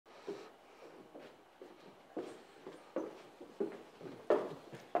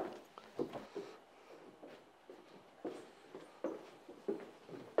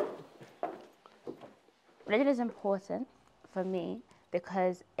Religion is important for me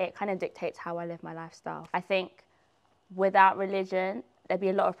because it kind of dictates how I live my lifestyle. I think without religion, there'd be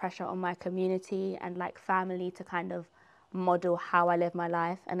a lot of pressure on my community and like family to kind of model how I live my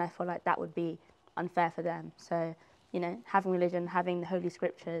life, and I feel like that would be unfair for them. So, you know, having religion, having the Holy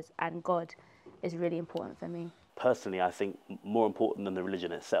Scriptures and God is really important for me. Personally, I think more important than the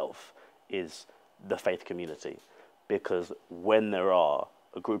religion itself is the faith community, because when there are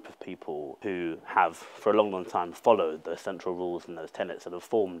a group of people who have for a long, long time followed those central rules and those tenets and have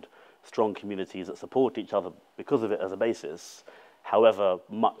formed strong communities that support each other because of it as a basis, however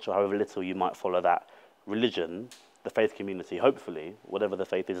much or however little you might follow that religion, the faith community, hopefully, whatever the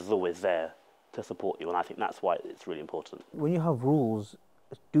faith is always there to support you, and I think that's why it's really important. When you have rules,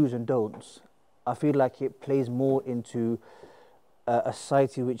 do's and don'ts, I feel like it plays more into a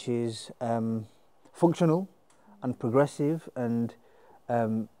society which is functional and progressive and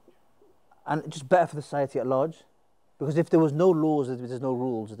just better for the society at large. Because if there was no laws, there's no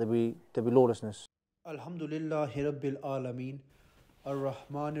rules, there'd be lawlessness. Alhamdulillahi Rabbil Alameen,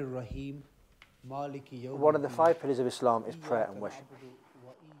 Ar-Rahman Ar-Rahim, Maliki Yawm. One of the 5 pillars of Islam is prayer and worship.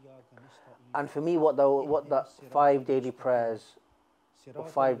 And for me, what the 5 daily prayers or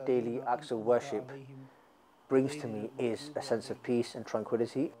 5 daily acts of worship brings to me is a sense of peace and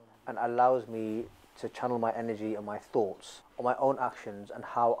tranquility, and allows me to channel my energy and my thoughts on my own actions and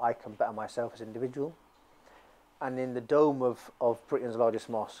how I can better myself as an individual. And in the dome of Britain's largest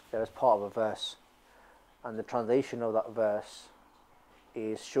mosque, there is part of a verse, and the translation of that verse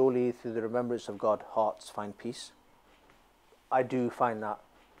is, surely through the remembrance of God, hearts find peace. I do find that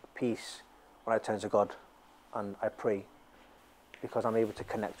peace when I turn to God and I pray, because I'm able to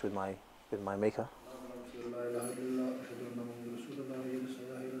connect with my Maker.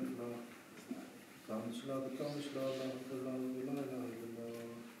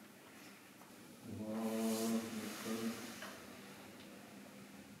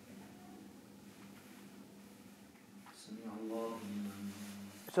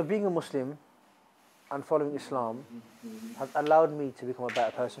 So being a Muslim and following Islam has allowed me to become a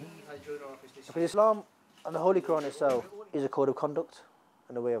better person. Because Islam and the Holy Quran itself is a code of conduct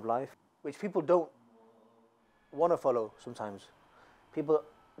and a way of life, which people don't want to follow sometimes. People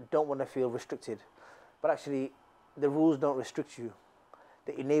don't want to feel restricted. But actually, the rules don't restrict you.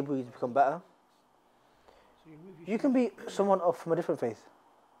 They enable you to become better. You can be someone from a different faith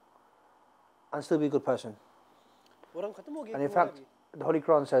and still be a good person. And in fact, the Holy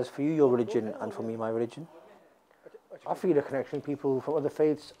Quran says, for you, your religion, and for me, my religion. I feel a connection with people from other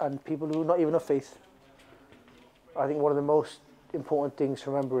faiths and people who are not even of faith. I think one of the most important things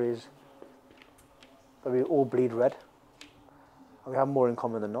to remember is that we all bleed red, and we have more in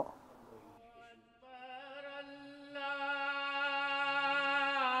common than not.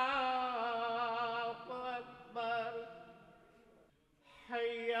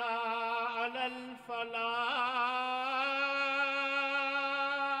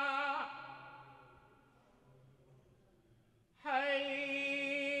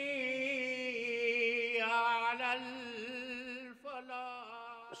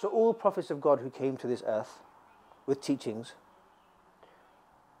 So all prophets of God who came to this earth with teachings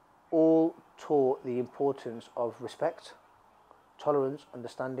all taught the importance of respect, tolerance,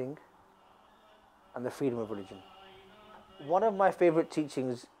 understanding, and the freedom of religion. One of my favorite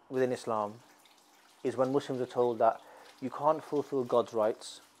teachings within Islam is when Muslims are told that you can't fulfill God's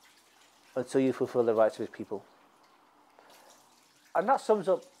rights until you fulfill the rights of His people. And that sums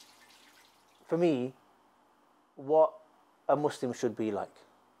up, for me, what a Muslim should be like.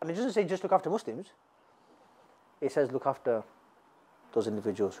 And it doesn't say just look after Muslims. It says look after those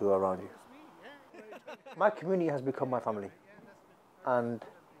individuals who are around you. My community has become my family. And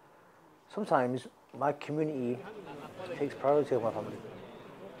sometimes my community takes priority over my family.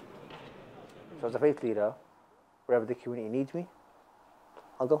 So as a faith leader, wherever the community needs me,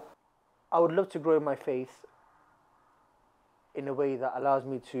 I'll go. I would love to grow in my faith in a way that allows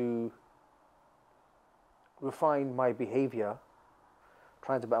me to refine my behaviour,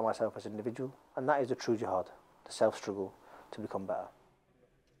 trying to better myself as an individual. And that is the true jihad, the self-struggle to become better.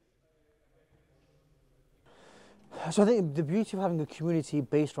 So I think the beauty of having a community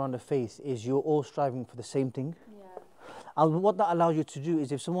based around a faith is you're all striving for the same thing. Yeah. And what that allows you to do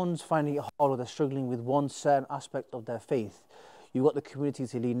is if someone's finding it hard or they're struggling with one certain aspect of their faith, you've got the community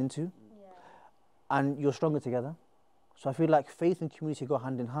to lean into. Yeah. And you're stronger together. So I feel like faith and community go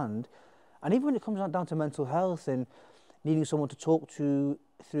hand in hand. And even when it comes down to mental health and needing someone to talk to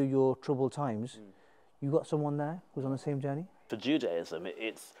through your troubled times, you've got someone there who's on the same journey. For Judaism,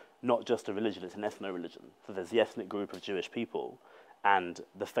 it's not just a religion, it's an ethno-religion. So there's the ethnic group of Jewish people and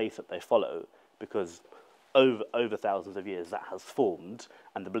the faith that they follow, because over thousands of years that has formed,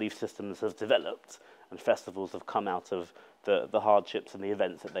 and the belief systems have developed, and festivals have come out of the hardships and the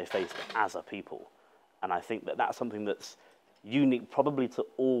events that they faced as a people. And I think that that's something that's unique probably to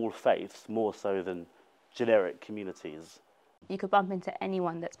all faiths, more so than generic communities. You could bump into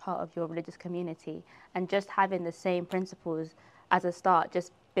anyone that's part of your religious community, and just having the same principles as a start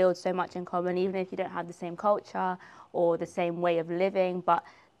just builds so much in common, even if you don't have the same culture or the same way of living. But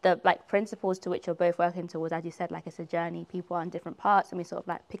the principles to which you're both working towards, as you said, it's a journey. People are on different parts, and we sort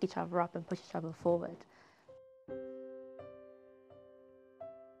of pick each other up and push each other forward.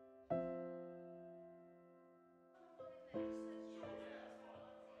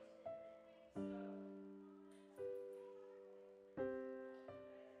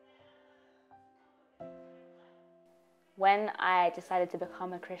 When I decided to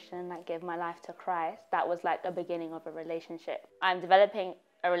become a Christian, give my life to Christ, that was a beginning of a relationship. I'm developing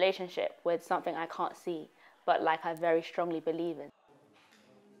a relationship with something I can't see, but I very strongly believe in.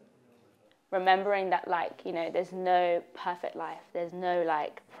 Remembering that there's no perfect life. There's no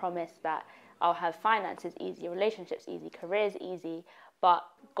promise that I'll have finances easy, relationships easy, careers easy, but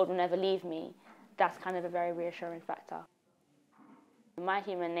God will never leave me. That's kind of a very reassuring factor. My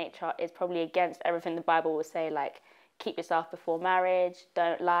human nature is probably against everything the Bible will say, keep yourself before marriage,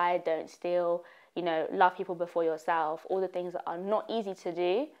 don't lie, don't steal, love people before yourself, all the things that are not easy to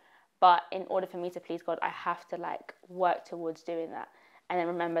do, but in order for me to please God, I have to work towards doing that. And then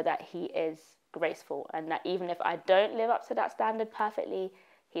remember that He is graceful, and that even if I don't live up to that standard perfectly,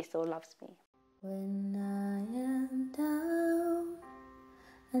 He still loves me. When I am down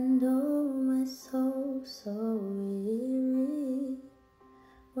and oh my soul so weary,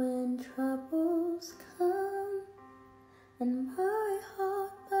 when troubles come and my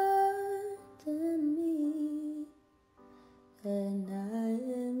heart burden me, and I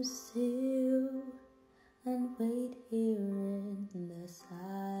am still and wait here in the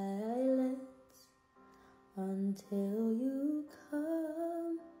silence until you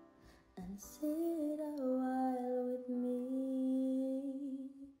come and sit a while with me.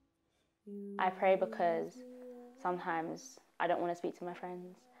 I pray because sometimes I don't want to speak to my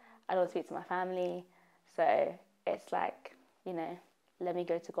friends, I don't want to speak to my family, so it's let me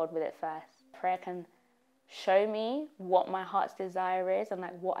go to God with it first. Prayer can show me what my heart's desire is and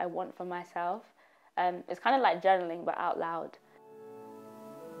what I want for myself. It's kind of like journaling, but out loud.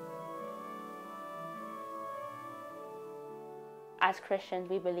 As Christians,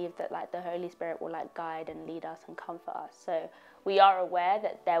 we believe that the Holy Spirit will guide and lead us and comfort us. So we are aware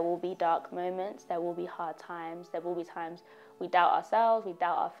that there will be dark moments, there will be hard times, there will be times we doubt ourselves, we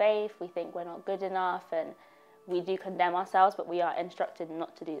doubt our faith, we think we're not good enough, and we do condemn ourselves, but we are instructed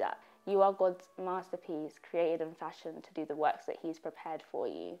not to do that. You are God's masterpiece, created and fashioned to do the works that He's prepared for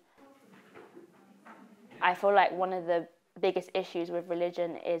you. I feel one of the biggest issues with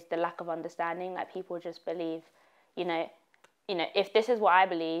religion is the lack of understanding. People just believe, if this is what I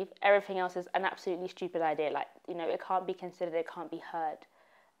believe, everything else is an absolutely stupid idea. It can't be considered, it can't be heard.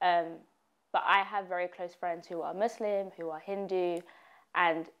 But I have very close friends who are Muslim, who are Hindu,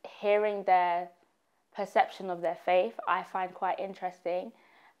 and hearing their perception of their faith, I find quite interesting.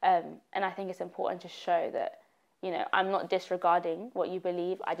 And I think it's important to show that, I'm not disregarding what you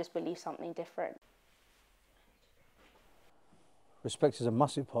believe, I just believe something different. Respect is a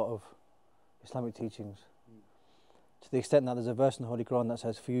massive part of Islamic teachings. To the extent that there's a verse in the Holy Quran that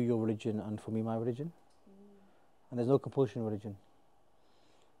says, for you your religion and for me my religion. And there's no compulsion in religion.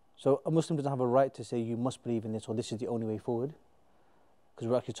 So a Muslim doesn't have a right to say you must believe in this or this is the only way forward. Because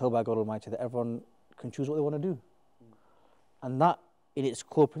we're actually told by God Almighty that everyone can choose what they want to do. And that, in its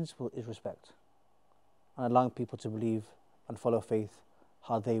core principle, is respect. And allowing people to believe and follow faith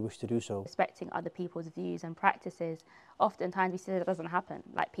how they wish to do so. Respecting other people's views and practices, oftentimes we see that doesn't happen.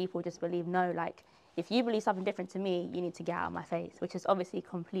 People just believe, no, if you believe something different to me, you need to get out of my face, which is obviously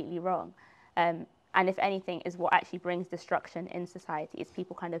completely wrong. And if anything, is what actually brings destruction in society. It's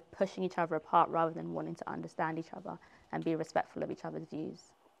people kind of pushing each other apart rather than wanting to understand each other and be respectful of each other's views.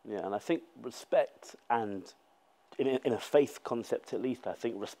 Yeah, and I think respect and, in a faith concept at least, I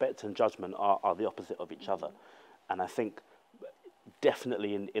think respect and judgment are the opposite of each other. And I think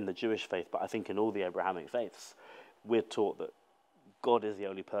definitely in the Jewish faith, but I think in all the Abrahamic faiths, we're taught that God is the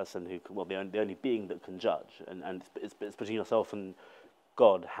only person who can, the only being that can judge. And it's between yourself and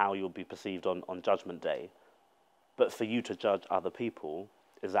God how you'll be perceived on Judgment Day. But for you to judge other people,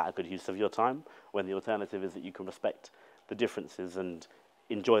 is that a good use of your time? When the alternative is that you can respect the differences and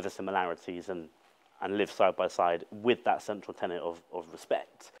enjoy the similarities and live side by side with that central tenet of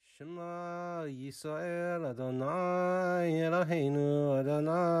respect. Shema Yisrael Adonai Eloheinu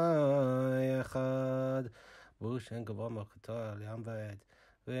Adonai Echad Bushen Gavah Malchuto Le'am Va'ed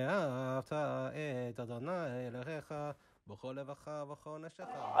Ve'ahavta et Adonai Elohecha B'chol levacha v'chol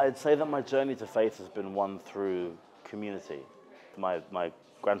nafshecha. I'd say that my journey to faith has been one through community. My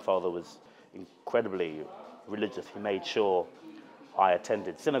grandfather was incredibly religious. He made sure I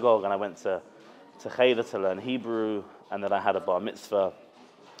attended synagogue and I went to cheder to learn Hebrew, and that I had a bar mitzvah.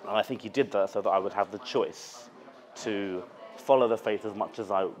 And I think he did that so that I would have the choice to follow the faith as much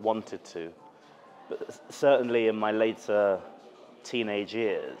as I wanted to. But certainly in my later teenage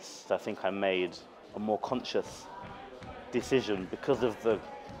years, I think I made a more conscious decision because of the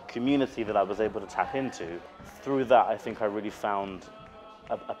community that I was able to tap into. Through that, I think I really found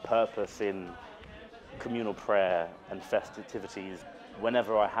a purpose in communal prayer and festivities.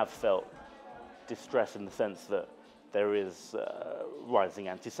 Whenever I have felt distress in the sense that there is rising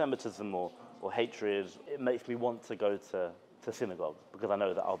anti-Semitism or hatred, it makes me want to go to synagogue because I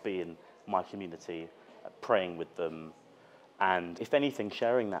know that I'll be in my community praying with them, and if anything,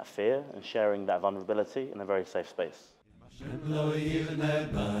 sharing that fear and sharing that vulnerability in a very safe space.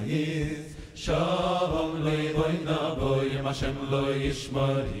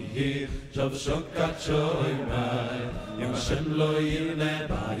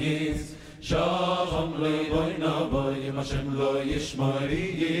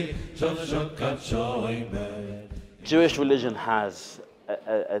 Jewish religion has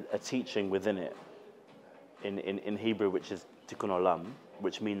a teaching within it in Hebrew, which is tikkun olam,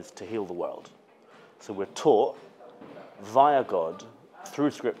 which means to heal the world. So we're taught via God,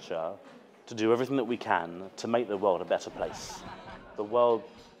 through Scripture, to do everything that we can to make the world a better place. The world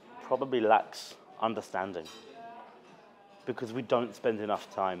probably lacks understanding because we don't spend enough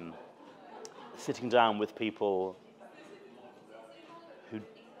time sitting down with people who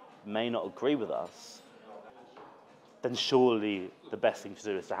may not agree with us. Then surely the best thing to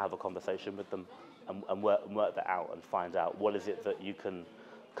do is to have a conversation with them and work that out and find out what is it that you can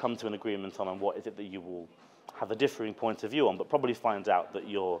come to an agreement on and what is it that you will have a differing point of view on, but probably find out that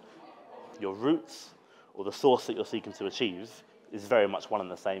your roots or the source that you're seeking to achieve is very much one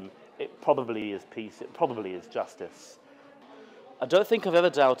and the same. It probably is peace, it probably is justice. I don't think I've ever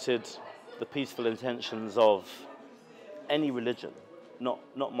doubted the peaceful intentions of any religion, not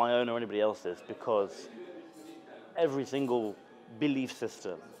my own or anybody else's, because every single belief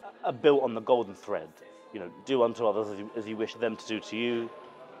system are built on the golden thread. You know, do unto others as you wish them to do to you,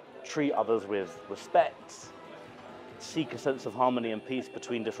 treat others with respect, seek a sense of harmony and peace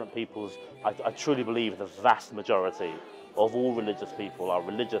between different peoples. I truly believe the vast majority of all religious people are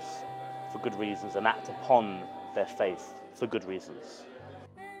religious for good reasons and act upon their faith for good reasons.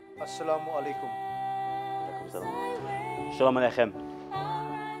 Assalamu alaikum. Shalom aleichem.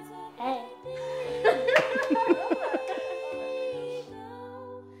 Hey.